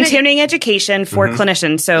was it's the one continuing education for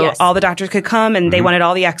clinicians. So all the doctors could come, and they wanted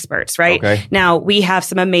all the experts, right? Okay. Now, we have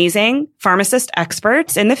some amazing pharmacist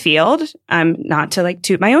experts in the field. Not to like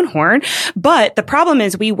toot my own horn, but the problem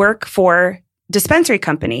is we work for dispensary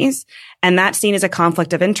companies, and that's seen as a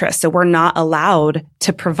conflict of interest. So we're not allowed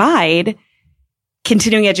to provide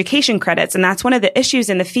continuing education credits. And that's one of the issues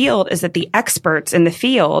in the field, is that the experts in the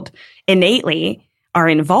field innately are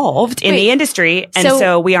involved in the industry. And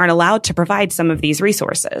so we aren't allowed to provide some of these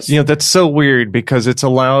resources. That's so weird because it's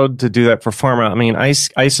allowed to do that for pharma. I mean, I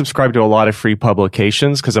subscribe to a lot of free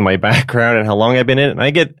publications because of my background and how long I've been in it. And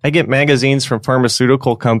I get magazines from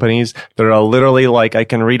pharmaceutical companies that are literally like, I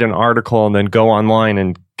can read an article and then go online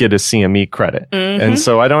and get a CME credit. And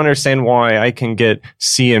so I don't understand why I can get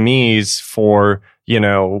CMEs for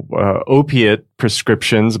opiate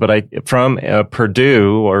prescriptions, but from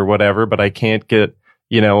Purdue or whatever, but I can't get,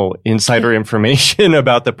 insider information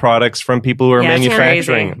about the products from people who are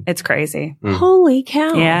manufacturing them. It's crazy. Holy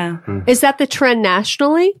cow. Yeah. Is that the trend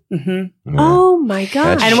nationally? Oh my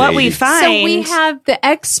gosh. That's And what we shady. find. So we have the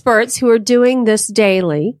experts who are doing this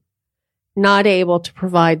daily, not able to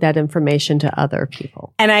provide that information to other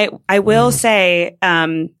people. And I will say,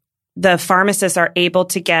 the pharmacists are able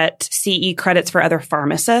to get CE credits for other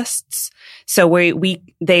pharmacists. So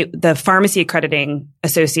the Pharmacy Accrediting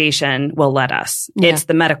Association will let us. Yeah. It's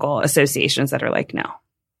the medical associations that are like, no.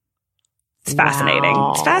 It's fascinating.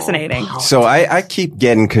 Wow. It's fascinating. So I keep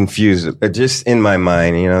getting confused, just in my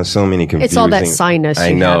mind, so many confusing. It's all that sinus. I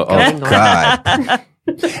you know. have Oh going on.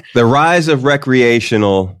 God. The rise of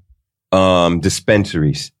recreational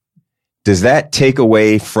dispensaries. Does that take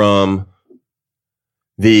away from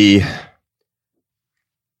the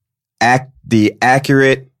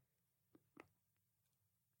accurate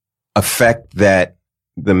effect that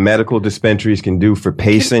the medical dispensaries can do for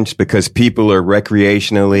patients because people are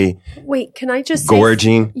recreationally Wait, can I just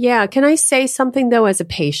gorging? Yeah, can I say something though as a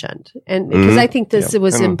patient? And because I think this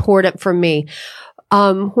was important for me.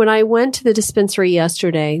 When I went to the dispensary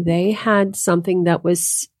yesterday, they had something that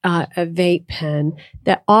was a vape pen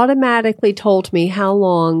that automatically told me how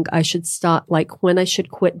long I should stop, like when I should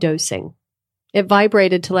quit dosing. It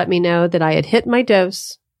vibrated to let me know that I had hit my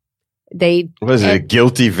dose. Was it a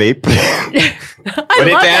guilty vape? Put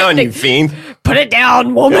it down, you fiend. Put it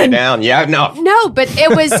down, woman. Put it down. Yeah, enough. No, but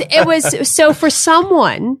it was so for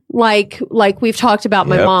someone like we've talked about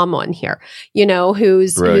my mom on here,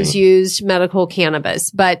 who's used medical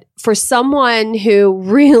cannabis, but for someone who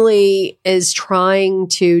really is trying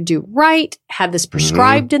to do right, have this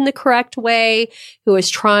prescribed in the correct way, who is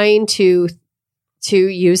trying to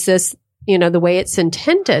use this, the way it's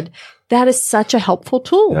intended. That is such a helpful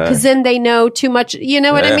tool because then they know too much. You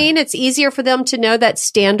know what I mean? It's easier for them to know that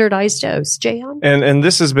standardized dose. Jayon? And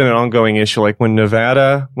this has been an ongoing issue. Like when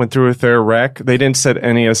Nevada went through with their rec, they didn't set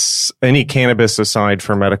any cannabis aside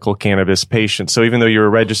for medical cannabis patients. So even though you're a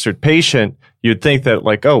registered patient, you'd think that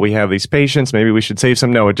like, oh, we have these patients, maybe we should save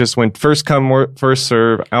some. No, it just went first come, first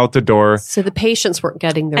serve, out the door. So the patients weren't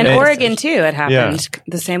getting their And medicine. Oregon too, it happened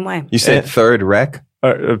the same way. You said third rec?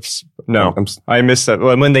 No, I missed that.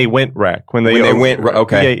 When they went rec. When they went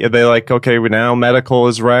okay. Yeah, they like, okay, now medical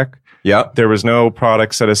is rec. Yep. There was no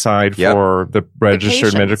product set aside for the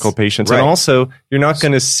registered medical patients. Right. And also, you're not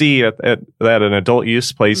going to see at an adult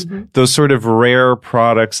use place those sort of rare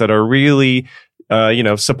products that are really,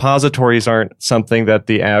 suppositories aren't something that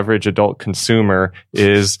the average adult consumer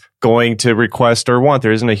is going to request or want.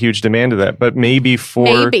 There isn't a huge demand of that, but maybe.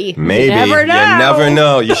 Maybe. You never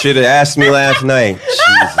know. You should have asked me last night.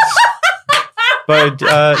 Jesus. But,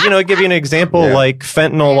 give you an example, like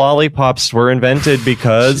fentanyl lollipops were invented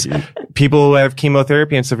because people who have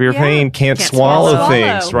chemotherapy and severe pain can't swallow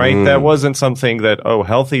things, right? That wasn't something that,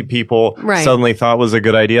 healthy people suddenly thought was a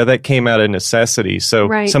good idea. That came out of necessity.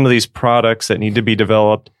 So some of these products that need to be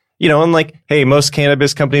developed, and like, hey, most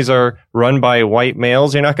cannabis companies are run by white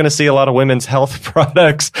males, you're not going to see a lot of women's health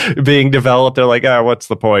products being developed. They're like, what's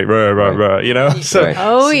the point? Rah, rah, rah, you know? So, Right.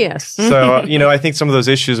 Oh, yes. so, I think some of those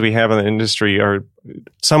issues we have in the industry are,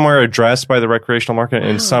 some are addressed by the recreational market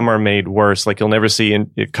and some are made worse. Like you'll never see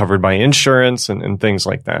it covered by insurance and things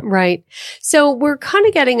like that. Right. So we're kind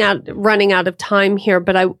of running out of time here,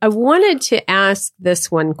 but I wanted to ask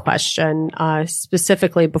this one question,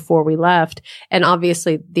 specifically before we left. And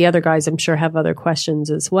obviously the other guys, I'm sure, have other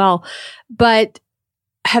questions as well. But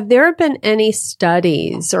have there been any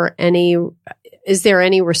studies or is there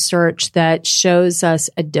any research that shows us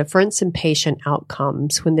a difference in patient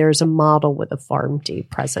outcomes when there's a model with a PharmD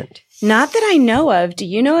present? Not that I know of. Do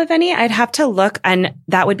you know of any? I'd have to look, and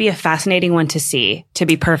that would be a fascinating one to see, to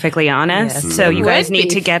be perffully honest. Yes. So you guys Would need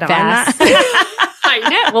be to get on fast. that. I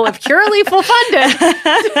know. Well, if Curaleaf will fund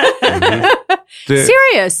it.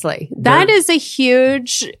 Seriously, that is a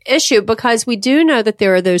huge issue because we do know that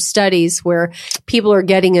there are those studies where people are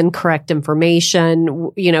getting incorrect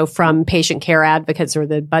information, from patient care advocates or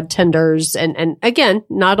the bud tenders. And again,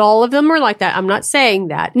 not all of them are like that. I'm not saying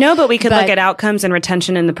that. No, but we could look at outcomes and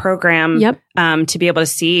retention in the program to be able to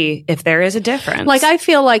see if there is a difference. Like, I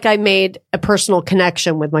feel like I made a personal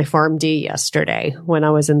connection with my PharmD yesterday when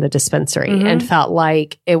I was in the dispensary and felt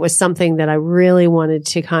like it was something that I really wanted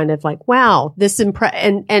to kind of like, wow, this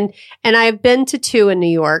and I've been to 2 in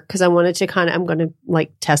New York because I wanted to I'm going to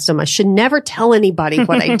like test them. I should never tell anybody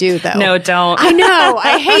what I do though. No, don't. I know.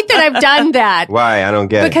 I hate that I've done that. Why? I don't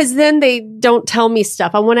get it. Because then they don't tell me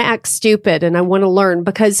stuff. I want to act stupid and I want to learn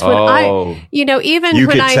because when even you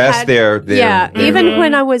when could I test had, their even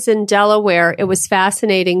when I was in Delaware, it was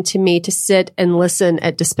fascinating to me to sit and listen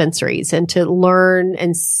at dispensaries and to learn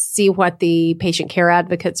and see what the patient care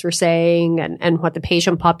advocates were saying and what the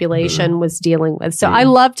patient population was dealing with. So I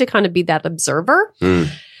love to kind of be that observer.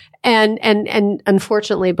 And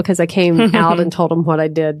unfortunately, because I came out and told them what I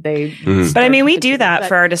did, they. But I mean, we do that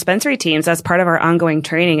for our dispensary teams. That's part of our ongoing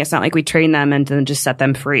training. It's not like we train them and then just set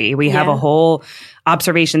them free. We have a whole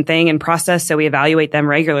observation thing and process. So we evaluate them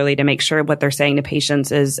regularly to make sure what they're saying to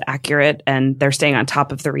patients is accurate and they're staying on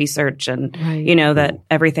top of the research and, that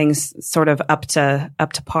everything's sort of up to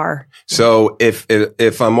par. So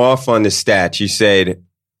if I'm off on the stats, you said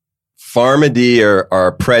PharmD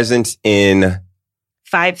are present in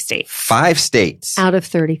 5 states. 5 states. Out of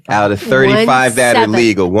 35. Out of 35 that are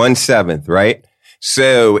legal. 1/7, right?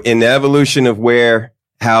 So in the evolution of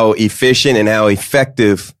how efficient and how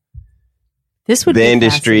effective the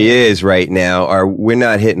industry is right now, we're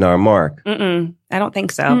not hitting our mark. I don't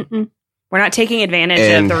think so. We're not taking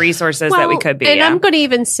advantage of the resources that we could be. And I'm going to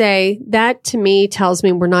even say that to me tells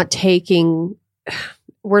me we're not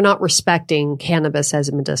respecting cannabis as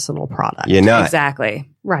a medicinal product. You're not. Exactly.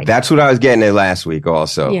 Right. That's what I was getting at last week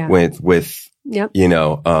also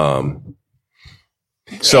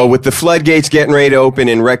so with the floodgates getting ready to open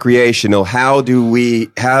in recreational, how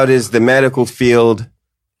does the medical field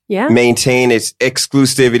maintain its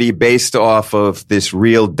exclusivity based off of this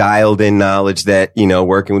real dialed in knowledge that,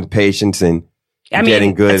 working with patients and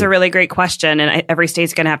getting good? That's a really great question. And every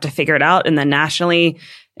state's going to have to figure it out. And then nationally,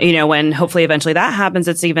 when hopefully eventually that happens,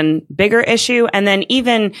 it's even bigger issue. And then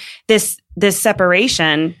even this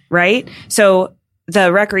separation, right? So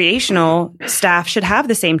the recreational staff should have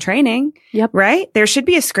the same training, right? There should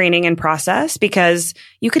be a screening and process because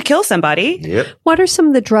you could kill somebody. Yep. What are some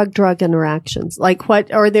of the drug interactions? Like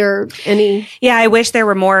are there any? Yeah, I wish there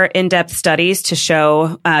were more in-depth studies to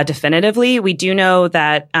show definitively. We do know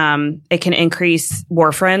that it can increase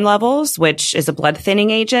warfarin levels, which is a blood thinning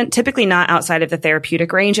agent, typically not outside of the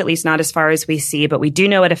therapeutic range, at least not as far as we see, but we do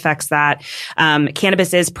know it affects that.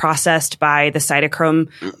 Cannabis is processed by the cytochrome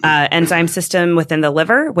enzyme system within the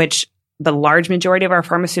liver, which the large majority of our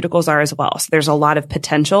pharmaceuticals are as well. So there's a lot of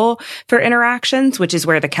potential for interactions, which is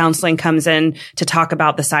where the counseling comes in to talk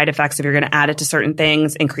about the side effects if you're going to add it to certain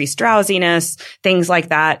things, increased drowsiness, things like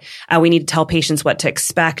that. We need to tell patients what to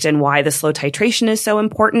expect and why the slow titration is so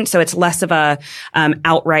important. So it's less of a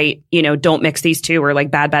outright, don't mix these two or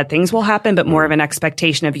like bad things will happen, but more of an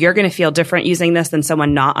expectation of you're going to feel different using this than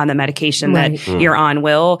someone not on the medication that you're on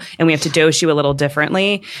will. And we have to dose you a little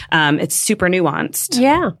differently. It's super nuanced.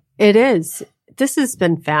 Yeah. It is. This has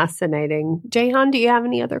been fascinating. Jahan, do you have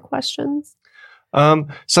any other questions?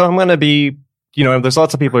 So I'm going to be, there's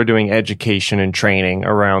lots of people who are doing education and training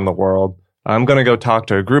around the world. I'm going to go talk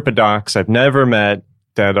to a group of docs I've never met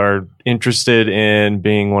that are interested in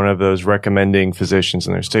being one of those recommending physicians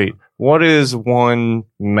in their state. What is one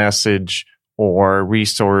message or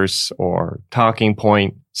resource or talking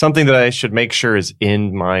point, something that I should make sure is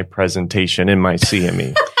in my presentation, in my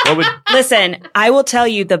CME? Listen, I will tell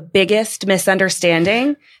you the biggest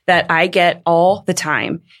misunderstanding that I get all the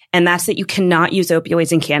time. And that's that you cannot use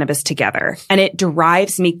opioids and cannabis together. And it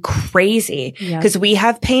drives me crazy because we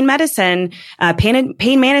have pain medicine,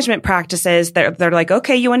 pain management practices that they're like,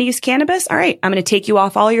 okay, you want to use cannabis? All right. I'm going to take you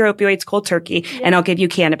off all your opioids cold turkey and I'll give you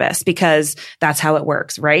cannabis because that's how it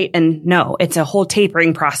works. Right. And no, it's a whole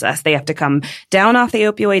tapering process. They have to come down off the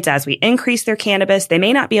opioids as we increase their cannabis. They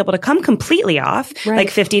may not be able to come completely off, like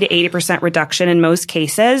 50 to 80% reduction in most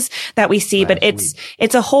cases that we see, but it's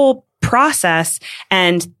a whole process.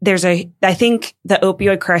 And I think the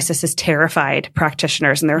opioid crisis has terrified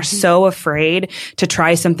practitioners and they're so afraid to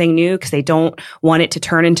try something new because they don't want it to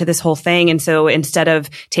turn into this whole thing. And so instead of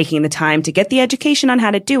taking the time to get the education on how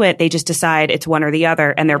to do it, they just decide it's one or the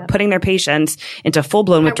other. And they're putting their patients into full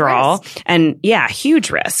blown withdrawal and huge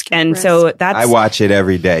risk. And so I watch it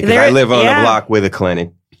every day because I live on a block with a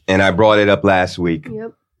clinic and I brought it up last week.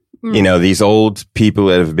 You know, these old people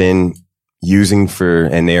that have been using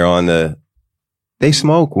and they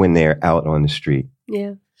smoke when they're out on the street.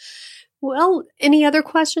 Yeah. Well, any other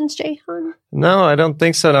questions, Jahan? No, I don't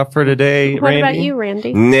think so. Not for today. What about you,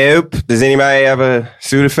 Randy? Nope. Does anybody have a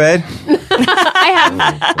Sudafed?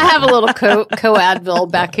 I have a little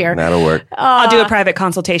Co-Advil back here. That'll work. I'll do a private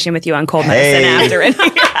consultation with you on cold medicine after.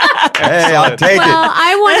 Hey, I'll take it. Well,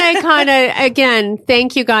 I want to kind of, again,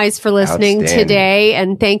 thank you guys for listening today.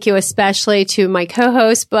 And thank you especially to my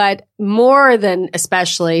co-host, but more than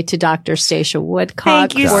especially to Dr. Stacia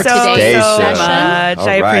Woodcock. Thank you so much.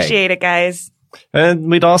 I appreciate it, guys. And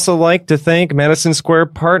we'd also like to thank Madison Square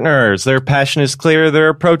Partners. Their passion is clear. Their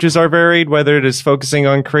approaches are varied, whether it is focusing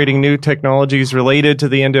on creating new technologies related to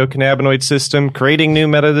the endocannabinoid system, creating new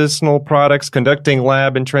medicinal products, conducting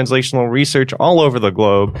lab and translational research all over the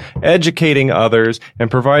globe, educating others, and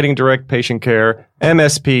providing direct patient care.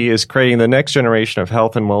 MSP is creating the next generation of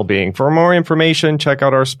health and well-being. For more information, check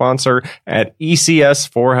out our sponsor at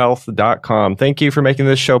ecs4health.com. Thank you for making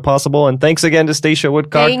this show possible. And thanks again to Stacia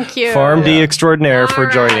Woodcock, Thank you. PharmD extraordinaire, for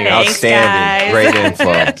joining us. Outstanding. Great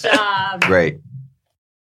info. Good job. Great.